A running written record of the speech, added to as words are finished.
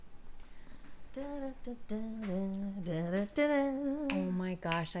Oh my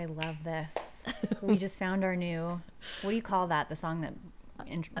gosh, I love this. We just found our new, what do you call that? The song that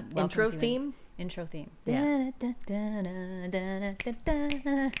Intro theme? Intro theme. Yeah.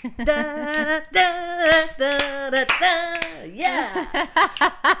 Yeah.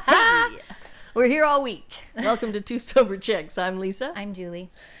 Hey. We're here all week. Welcome to Two Sober Chicks. I'm Lisa. I'm Julie.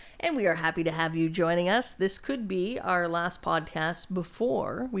 And we are happy to have you joining us. This could be our last podcast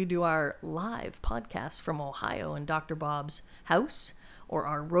before we do our live podcast from Ohio and Dr. Bob's house, or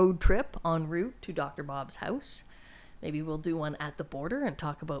our road trip en route to Dr. Bob's house. Maybe we'll do one at the border and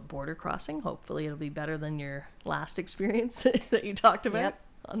talk about border crossing. Hopefully it'll be better than your last experience that you talked about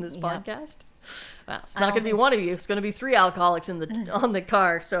on this podcast. Well, it's not going to be one of you. It's going to be 3 alcoholics on the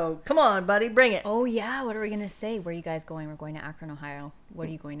car. So come on, buddy, bring it. Oh, yeah. What are we going to say? Where are you guys going? We're going to Akron, Ohio. What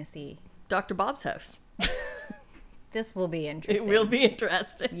are you going to see? Dr. Bob's house. This will be interesting. It will be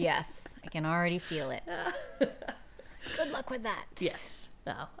interesting. Yes. I can already feel it. Good luck with that. Yes.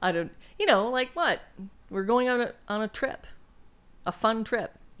 No, I don't. Like what? We're going on a trip. A fun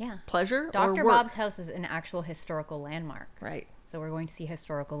trip. Yeah. Pleasure Dr. or work? Bob's house is an actual historical landmark. Right. So we're going to see a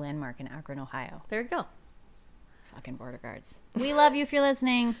historical landmark in Akron, Ohio. There you go. Fucking border guards. We love you if you're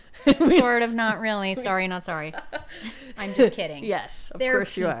listening. Sort of, not really. Sorry, not sorry. I'm just kidding. Yes, of They're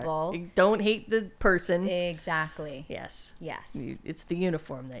course you people. are. You don't hate the person. Exactly. Yes. Yes. It's the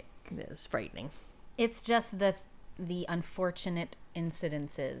uniform that is frightening. It's just the unfortunate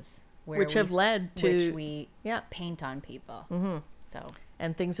incidences which have led to which we paint on people. Mm-hmm. So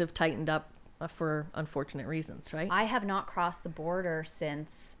and things have tightened up for unfortunate reasons, right? I have not crossed the border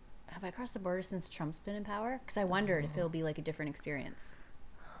since. Have I crossed the border since Trump's been in power? Because I wondered if it'll be like a different experience.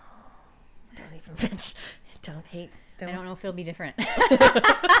 Don't even mention. I don't know if it'll be different. Have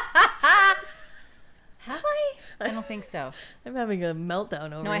I? I don't think so. I'm having a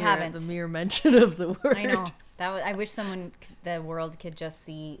meltdown over I here haven't. at the mere mention of the word. I know. I wish the world could just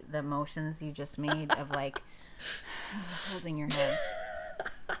see the motions you just made of like holding your head.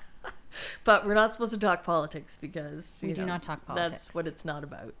 But we're not supposed to talk politics because we do not talk politics. That's what it's not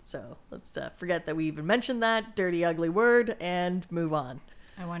about. So let's forget that we even mentioned that dirty, ugly word and move on.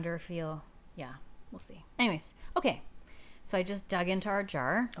 I wonder if we'll see. Anyways, okay. So I just dug into our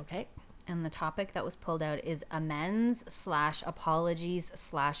jar. Okay. And the topic that was pulled out is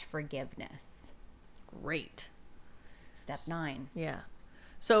amends/apologies/forgiveness. Great. Step 9. Yeah.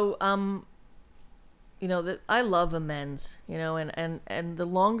 So, I love amends, and the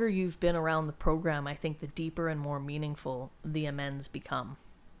longer you've been around the program, I think the deeper and more meaningful the amends become.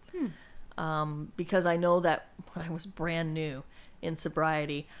 Because I know that when I was brand new in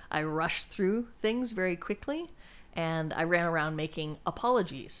sobriety, I rushed through things very quickly, and I ran around making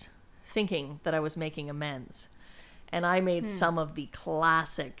apologies, thinking that I was making amends. And I made some of the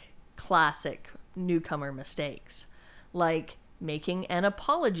classic newcomer mistakes, like making an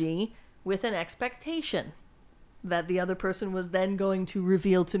apology with an expectation that the other person was then going to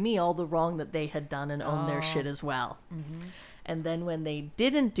reveal to me all the wrong that they had done and own their shit as well. Mm-hmm. And then when they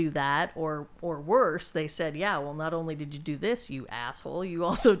didn't do that, or worse, they said, yeah, well, not only did you do this, you asshole, you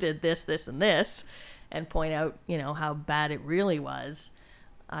also did this, this, and this, and point out, how bad it really was.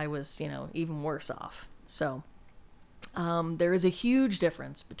 I was, even worse off. So there is a huge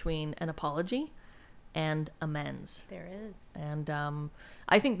difference between an apology and amends. There is. And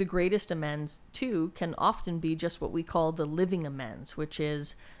I think the greatest amends, too, can often be just what we call the living amends, which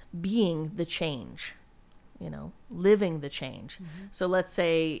is being the change, living the change. Mm-hmm. So let's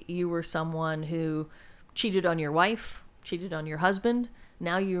say you were someone who cheated on your wife, cheated on your husband.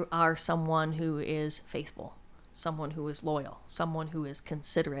 Now you are someone who is faithful, someone who is loyal, someone who is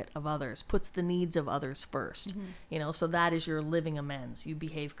considerate of others, puts the needs of others first. Mm-hmm. So that is your living amends. You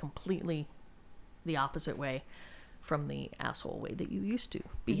behave completely the opposite way from the asshole way that you used to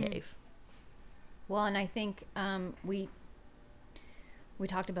behave. Mm-hmm. Well, and I think we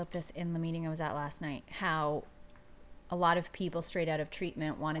talked about this in the meeting I was at last night, how a lot of people straight out of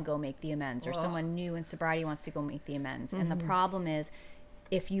treatment want to go make the amends, or someone new in sobriety wants to go make the amends. Mm-hmm. And the problem is,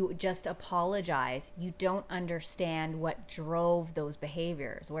 if you just apologize, you don't understand what drove those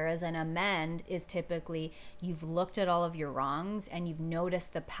behaviors. Whereas an amend is typically you've looked at all of your wrongs and you've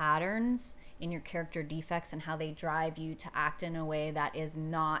noticed the patterns in your character defects and how they drive you to act in a way that is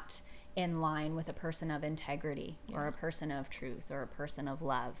not in line with a person of integrity or a person of truth or a person of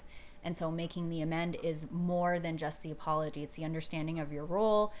love. And so making the amend is more than just the apology. It's the understanding of your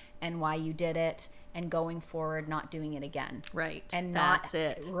role and why you did it, and going forward not doing it again. Right. And not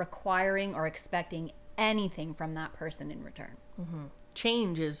requiring or expecting anything from that person in return. Mm-hmm.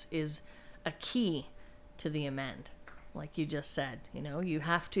 Change is a key to the amend. like you just said. You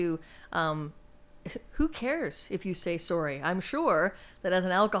have to, who cares if you say sorry? I'm sure that as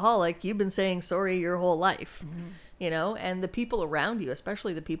an alcoholic, you've been saying sorry your whole life, and the people around you,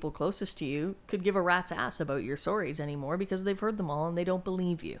 especially the people closest to you, could give a rat's ass about your sorries anymore because they've heard them all and they don't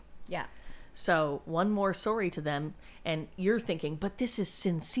believe you. Yeah. So one more sorry to them, and you're thinking, but this is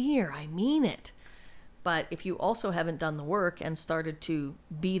sincere, I mean it. But if you also haven't done the work and started to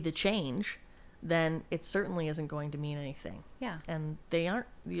be the change, then it certainly isn't going to mean anything. Yeah. And they aren't,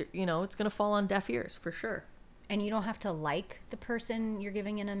 it's going to fall on deaf ears for sure. And you don't have to like the person you're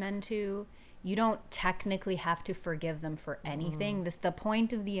giving an amend to. You don't technically have to forgive them for anything. The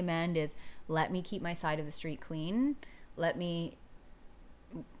point of the amend is, let me keep my side of the street clean. Let me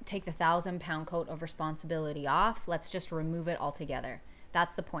take the 1,000-pound coat of responsibility off. Let's just remove it altogether.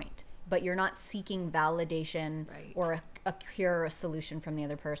 That's the point. But you're not seeking validation or a cure or a solution from the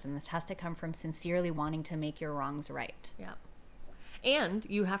other person. This has to come from sincerely wanting to make your wrongs right. Yeah. And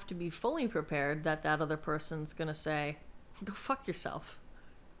you have to be fully prepared that other person's going to say, go fuck yourself.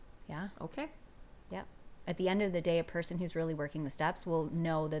 Yeah. Okay. Yep. At the end of the day, a person who's really working the steps will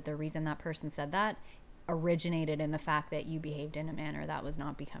know that the reason that person said that originated in the fact that you behaved in a manner that was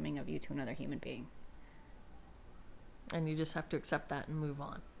not becoming of you to another human being. And you just have to accept that and move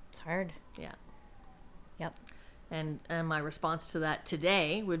on. It's hard. Yeah. Yep. And my response to that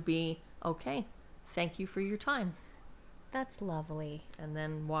today would be, okay, thank you for your time. That's lovely. And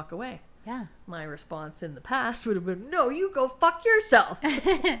then walk away. Yeah. My response in the past would have been, no, you go fuck yourself.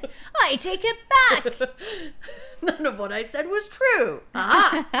 I take it back. None of what I said was true.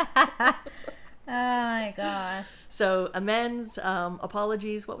 Aha! Oh my gosh. So amends,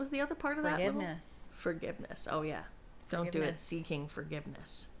 apologies. What was the other part of that? Forgiveness. Oh, yeah. Don't do it seeking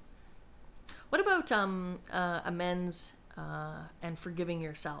forgiveness. What about amends and forgiving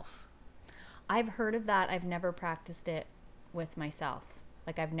yourself? I've heard of that. I've never practiced it with myself.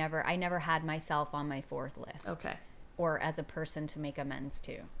 Like I never had myself on my fourth list. Okay. Or as a person to make amends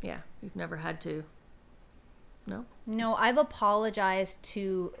to. Yeah. You've never had to. No? No, I've apologized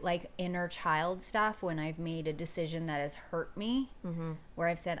to like inner child stuff when I've made a decision that has hurt me. Mm-hmm. Where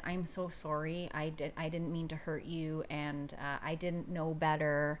I've said, I'm so sorry. I didn't mean to hurt you, and I didn't know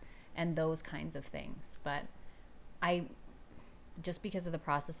better, and those kinds of things. But just because of the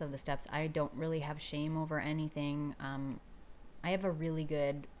process of the steps, I don't really have shame over anything. I have a really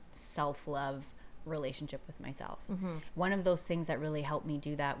good self-love relationship with myself. Mm-hmm. One of those things that really helped me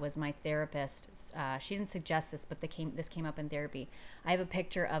do that was my therapist. She didn't suggest this, but this came up in therapy. I have a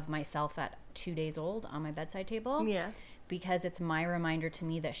picture of myself at 2 days old on my bedside table. Yeah. Because it's my reminder to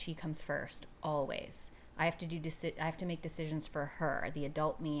me that she comes first, always. I have to make decisions for her. The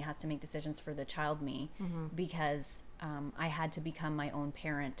adult me has to make decisions for the child me, because I had to become my own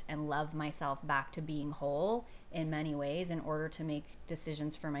parent and love myself back to being whole in many ways in order to make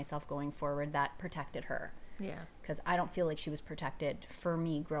decisions for myself going forward that protected her. Yeah. Because I don't feel like she was protected for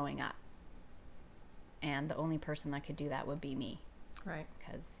me growing up. And the only person that could do that would be me. Right.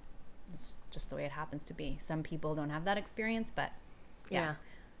 Because it's just the way it happens to be. Some people don't have that experience, but yeah,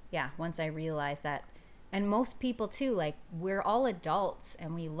 once I realized that. And most people too, like, we're all adults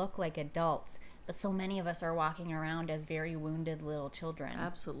and we look like adults, but so many of us are walking around as very wounded little children.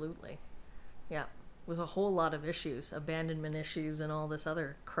 Absolutely. Yeah. With a whole lot of issues, abandonment issues and all this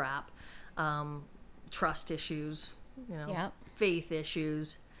other crap, trust issues, faith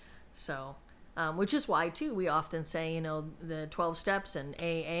issues. So, which is why too, we often say, the 12 steps and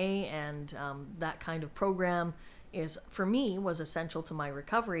AA and that kind of program for me was essential to my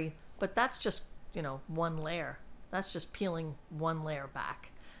recovery, but that's just, one layer. That's just peeling one layer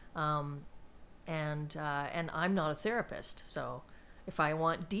back. And I'm not a therapist, so if I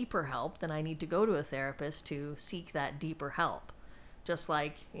want deeper help, then I need to go to a therapist to seek that deeper help. Just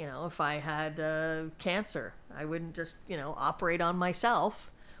like, if I had cancer, I wouldn't just, operate on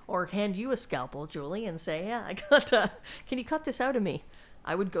myself or hand you a scalpel, Julie, and say, yeah, I got can you cut this out of me?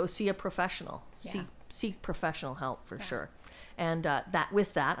 I would go see a professional, seek professional help for sure. And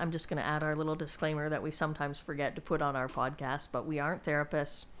with that, I'm just going to add our little disclaimer that we sometimes forget to put on our podcast, but we aren't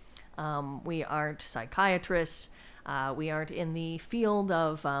therapists. We aren't psychiatrists. We aren't in the field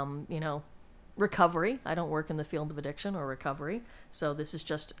of, recovery. I don't work in the field of addiction or recovery. So this is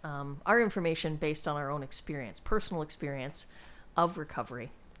just our information based on our own experience, personal experience of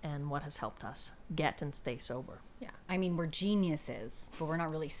recovery and what has helped us get and stay sober. Yeah. I mean, we're geniuses, but we're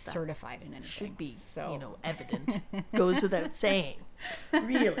not really certified in anything. Should be, evident. Goes without saying.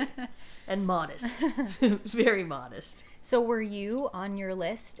 Really. And modest. Very modest. So were you on your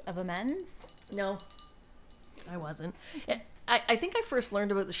list of amends? No, I wasn't. I think I first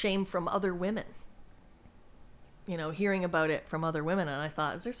learned about the shame from other women. hearing about it from other women, and I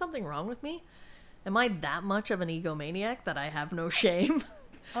thought, is there something wrong with me? Am I that much of an egomaniac that I have no shame?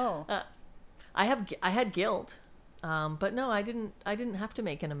 Oh, I had guilt, but no, I didn't have to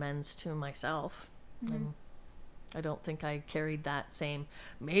make an amends to myself. I don't think I carried that same.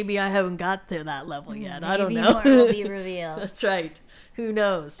 Maybe I haven't got to that level yet. I don't know. Maybe more will be revealed. That's right. Who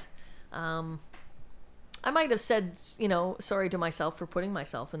knows? I might have said, sorry to myself for putting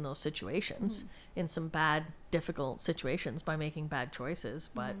myself in those situations, in some bad, difficult situations by making bad choices,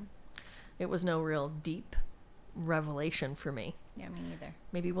 but it was no real deep revelation for me. Yeah, me neither.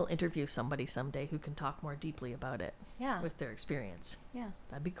 Maybe we'll interview somebody someday who can talk more deeply about it. Yeah. With their experience. Yeah.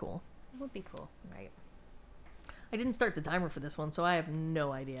 That'd be cool. It would be cool. Right. I didn't start the timer for this one, so I have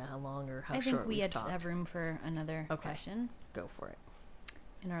no idea how long or how short we've talked. I think we have room for another question. Go for it.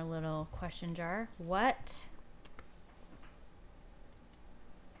 In our little question jar. What?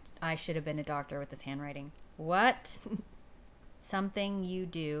 I should have been a doctor with this handwriting. What? Something you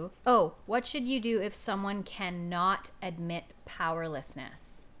do. Oh, what should you do if someone cannot admit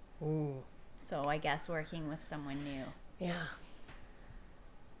powerlessness? Ooh. So I guess working with someone new. Yeah.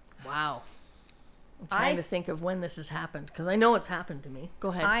 Wow. I'm trying to think of when this has happened, because I know it's happened to me. Go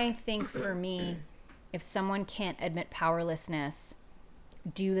ahead. I think for me, if someone can't admit powerlessness,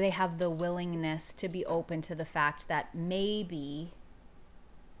 do they have the willingness to be open to the fact that maybe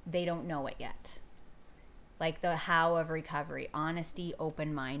they don't know it yet? Like the how of recovery, honesty,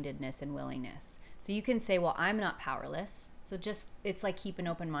 open-mindedness, and willingness. So you can say, well, I'm not powerless. So it's like keep an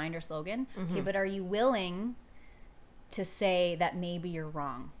open mind or slogan. Okay, but are you willing to say that maybe you're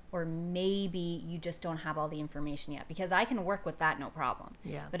wrong? Or maybe you just don't have all the information yet? Because I can work with that, no problem.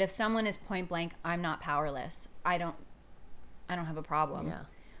 Yeah. But if someone is point blank, I'm not powerless, I don't have a problem. Yeah.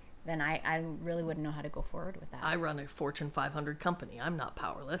 Then I really wouldn't know how to go forward with that. I run a Fortune 500 company. I'm not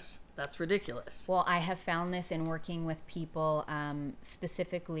powerless. That's ridiculous. Well, I have found this in working with people,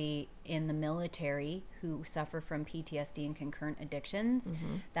 specifically in the military, who suffer from PTSD and concurrent addictions.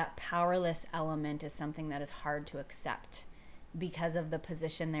 That powerless element is something that is hard to accept because of the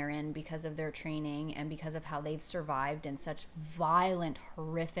position they're in, because of their training, and because of how they've survived in such violent,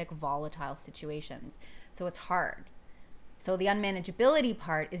 horrific, volatile situations. So it's hard. So the unmanageability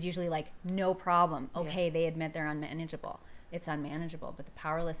part is usually like, no problem. Okay, they admit they're unmanageable. It's unmanageable, but the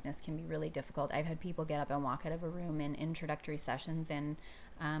powerlessness can be really difficult. I've had people get up and walk out of a room in introductory sessions in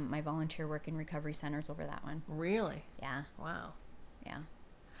my volunteer work in recovery centers over that one. Really? Yeah. Wow. Yeah.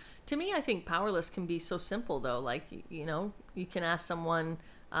 To me, I think powerless can be so simple, though. Like, you can ask someone,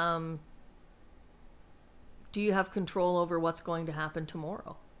 do you have control over what's going to happen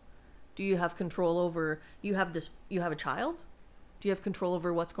tomorrow? Do you have control over, you have a child? Do you have control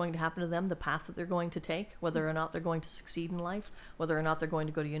over what's going to happen to them, the path that they're going to take, whether or not they're going to succeed in life, whether or not they're going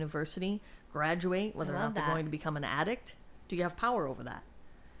to go to university, graduate, whether or not they're going to become an addict? Do you have power over that?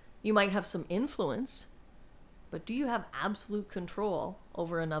 You might have some influence, but do you have absolute control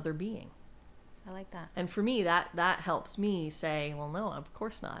over another being? I like that. And for me, that helps me say, well, no, of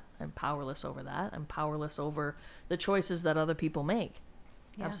course not. I'm powerless over that. I'm powerless over the choices that other people make.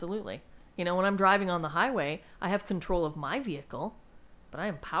 Yeah. Absolutely. When I'm driving on the highway, I have control of my vehicle, but I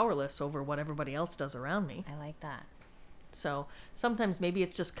am powerless over what everybody else does around me. I like that. So sometimes maybe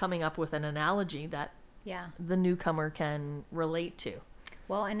it's just coming up with an analogy that the newcomer can relate to.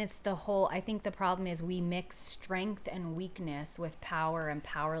 Well, and it's I think the problem is we mix strength and weakness with power and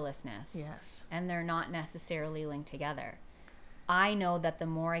powerlessness. Yes. And they're not necessarily linked together. I know that the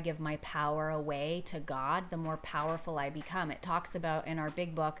more I give my power away to God, the more powerful I become. It talks about in our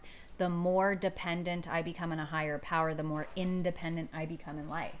big book, the more dependent I become in a higher power, the more independent I become in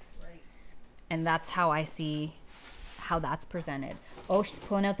life. Right. And that's how I see how that's presented. Oh, she's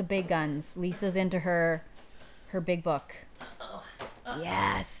pulling out the big guns. Lisa's into her big book.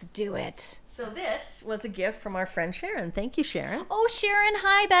 Yes, do it. So this was a gift from our friend Sharon. Thank you, Sharon. Oh, Sharon,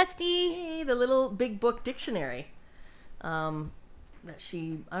 hi, bestie. Hey, the little big book dictionary. I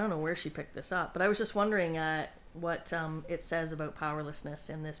don't know where she picked this up, but I was just wondering what it says about powerlessness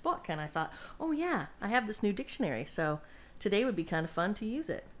in this book, and I thought, oh yeah, I have this new dictionary, so today would be kind of fun to use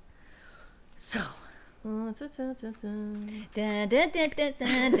it. So, I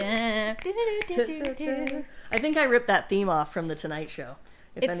think I ripped that theme off from The Tonight Show.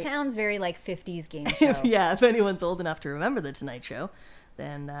 It sounds very like 50s game show. If anyone's old enough to remember The Tonight Show,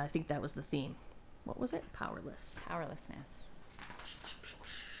 then I think that was the theme. What was it? Powerless. Powerlessness.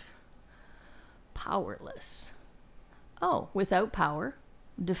 Powerless. Oh, without power,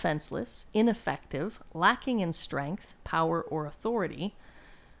 defenseless, ineffective, lacking in strength, power, or authority.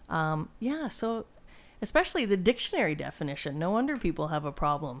 So especially the dictionary definition. No wonder people have a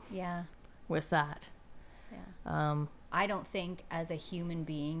problem with that. I don't think as a human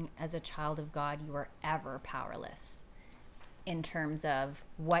being, as a child of God, you are ever powerless in terms of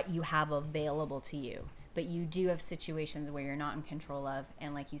what you have available to you. But you do have situations where you're not in control of,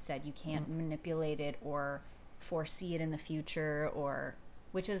 and like you said, you can't manipulate it or foresee it in the future, or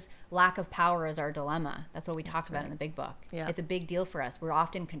which is lack of power is our dilemma. That's what we talked about in the big book. Yeah. It's a big deal for us. We're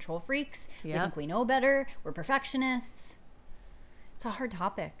often control freaks. We Yeah. think we know better. We're perfectionists. It's a hard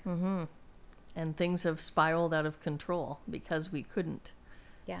topic. And things have spiraled out of control because we couldn't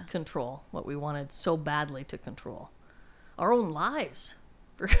Yeah. control what we wanted so badly to control. Our own lives.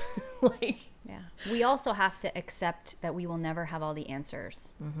 Like, Yeah. We also have to accept that we will never have all the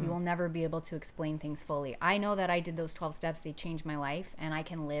answers. We will never be able to explain things fully. I know that I did those 12 steps. They changed my life, and I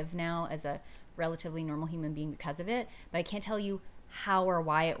can live now as a relatively normal human being because of it. But I can't tell you how or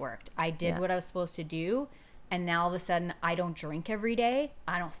why it worked. I did Yeah. what I was supposed to do, and now all of a sudden I don't drink every day.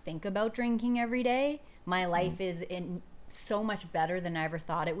 I don't think about drinking every day. My life is in so much better than I ever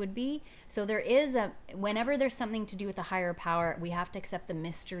thought it would be. So there is whenever there's something to do with a higher power, we have to accept the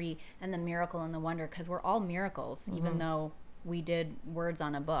mystery and the miracle and the wonder, because we're all miracles, even though we did words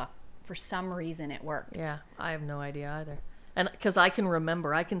on a book. For some reason it worked. yeah, I have no idea either. And because I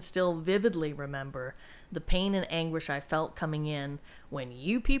can still vividly remember the pain and anguish I felt coming in when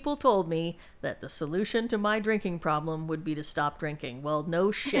you people told me that the solution to my drinking problem would be to stop drinking. Well,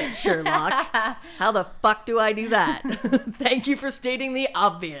 no shit, Sherlock. How the fuck do I do that? Thank you for stating the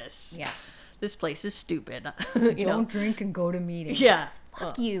obvious. Yeah. This place is stupid. Don't drink and go to meetings. Yeah.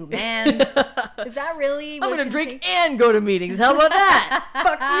 Fuck you, man. Is that really I'm what's going to gonna drink take- and go to meetings. How about that?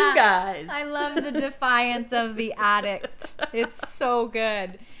 Fuck you guys. I love the defiance of the addict. It's so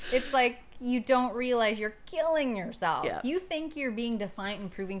good. It's like you don't realize you're killing yourself. Yeah. You think you're being defiant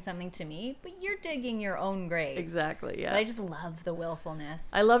and proving something to me, but you're digging your own grave. Exactly, yeah. But I just love the willfulness.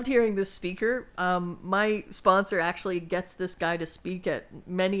 I loved hearing this speaker. My sponsor actually gets this guy to speak at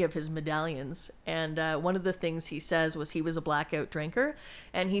many of his medallions. And one of the things he says was he was a blackout drinker.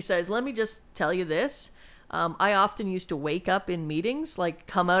 And he says, let me just tell you this. I often used to wake up in meetings, like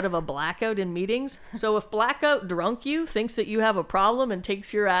come out of a blackout in meetings. So if blackout drunk you thinks that you have a problem and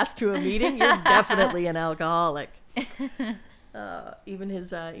takes your ass to a meeting, you're definitely an alcoholic. Even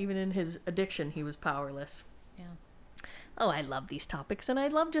in his addiction, he was powerless. Yeah. Oh, I love these topics, and I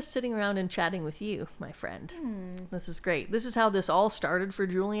love just sitting around and chatting with you, my friend. This is great. This is how this all started for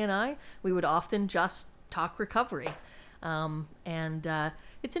Julie and I. We would often just talk recovery.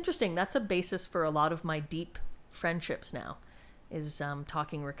 It's interesting. That's a basis for a lot of my deep friendships now, is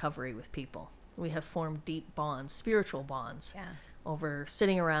talking recovery with people. We have formed deep bonds, spiritual bonds, Yeah. over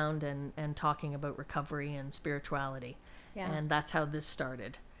sitting around and talking about recovery and spirituality. Yeah. And that's how this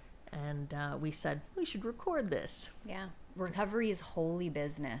started. And we said, we should record this. Yeah. Recovery is holy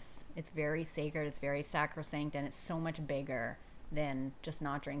business. It's very sacred, it's very sacrosanct, and it's so much bigger than just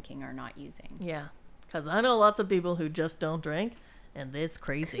not drinking or not using. Yeah. Because I know lots of people who just don't drink, and it's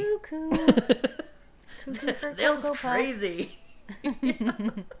crazy. Cuckoo. Cuckoo for That was Cocoa Puffs. crazy.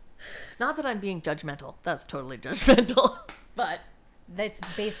 Not that I'm being judgmental. That's totally judgmental. But That's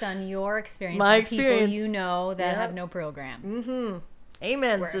based on your experience. My the experience. People you know that Yep. have no program.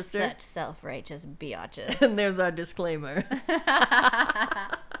 amen, We're sister. such self-righteous biatches. And there's our disclaimer.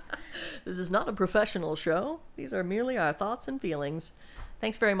 This is not a professional show. These are merely our thoughts and feelings.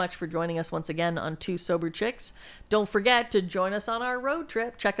 Thanks very much for joining us once again on Two Sober Chicks. Don't forget to join us on our road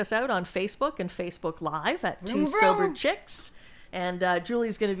trip. Check us out on Facebook and Facebook Live at Vroom, Two Sober vroom. Chicks. And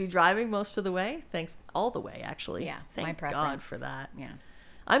Julie's going to be driving most of the way. Thanks. All the way, actually. Yeah, Thank my preference. God for that. Yeah.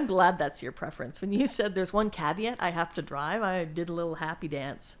 I'm glad that's your preference. When you said there's one caveat, I have to drive, I did a little happy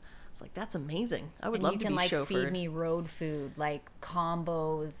dance. It's like, that's amazing. I would And love you to can be like chauffeured. feed me road food like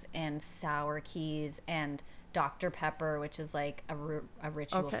combos and sour keys and Dr. Pepper, which is like a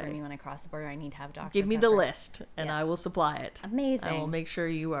ritual for Okay. me when I cross the border. I need to have Dr. Give me Pepper. the list, and Yeah. I will supply it. Amazing. I will make sure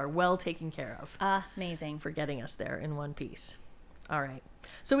you are well taken care of Amazing. for getting us there in one piece. All right.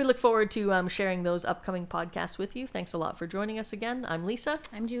 So we look forward to sharing those upcoming podcasts with you. Thanks a lot for joining us again. I'm Lisa,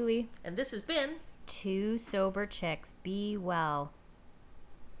 I'm Julie. and this has been Two Sober Chicks. Be well.